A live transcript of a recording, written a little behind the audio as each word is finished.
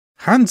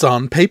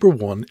Hands-on Paper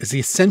 1 is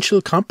the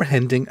essential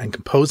comprehending and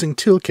composing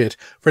toolkit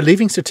for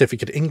Leaving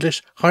Certificate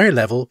English Higher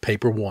Level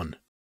Paper 1.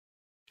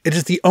 It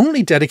is the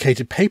only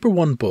dedicated Paper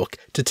 1 book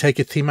to take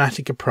a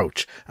thematic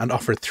approach and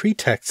offer 3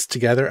 texts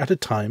together at a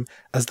time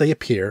as they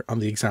appear on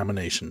the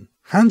examination.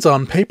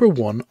 Hands-on Paper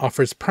 1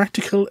 offers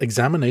practical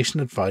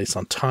examination advice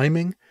on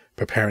timing,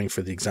 preparing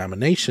for the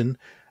examination,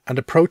 and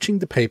approaching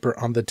the paper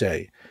on the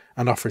day,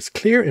 and offers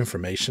clear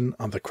information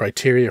on the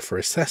criteria for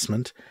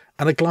assessment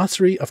and a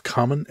glossary of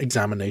common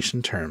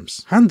examination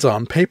terms.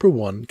 Hands-on Paper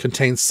 1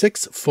 contains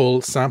 6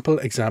 full sample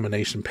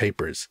examination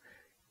papers.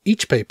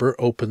 Each paper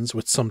opens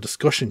with some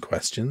discussion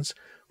questions,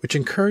 which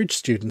encourage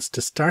students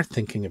to start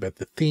thinking about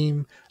the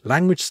theme,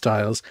 language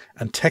styles,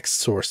 and text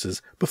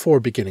sources before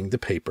beginning the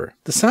paper.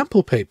 The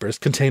sample papers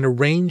contain a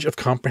range of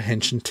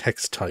comprehension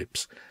text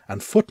types,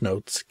 and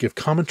footnotes give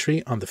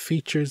commentary on the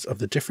features of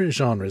the different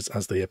genres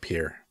as they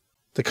appear.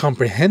 The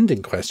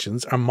comprehending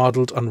questions are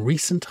modelled on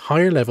recent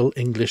higher-level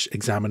English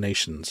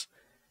examinations.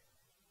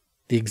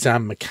 The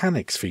exam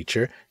mechanics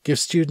feature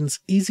gives students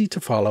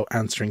easy-to-follow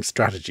answering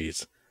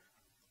strategies.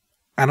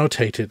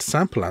 Annotated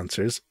sample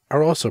answers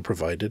are also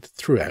provided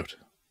throughout.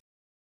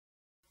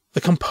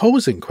 The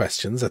composing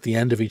questions at the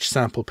end of each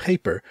sample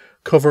paper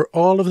cover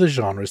all of the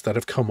genres that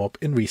have come up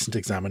in recent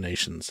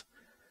examinations.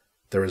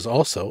 There is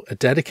also a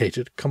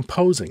dedicated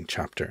composing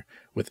chapter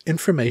with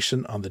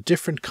information on the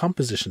different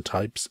composition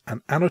types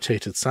and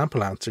annotated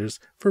sample answers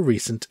for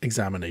recent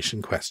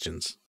examination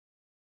questions.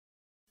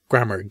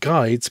 Grammar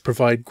guides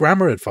provide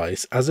grammar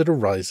advice as it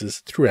arises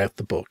throughout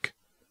the book.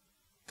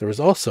 There is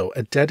also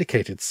a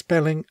dedicated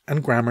spelling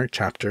and grammar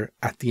chapter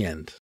at the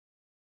end.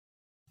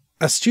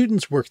 As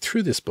students work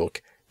through this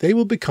book, they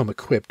will become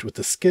equipped with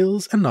the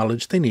skills and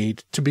knowledge they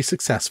need to be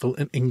successful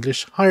in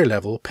English Higher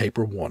Level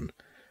Paper 1.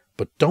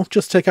 But don't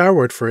just take our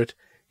word for it,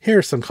 here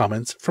are some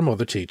comments from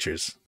other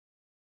teachers.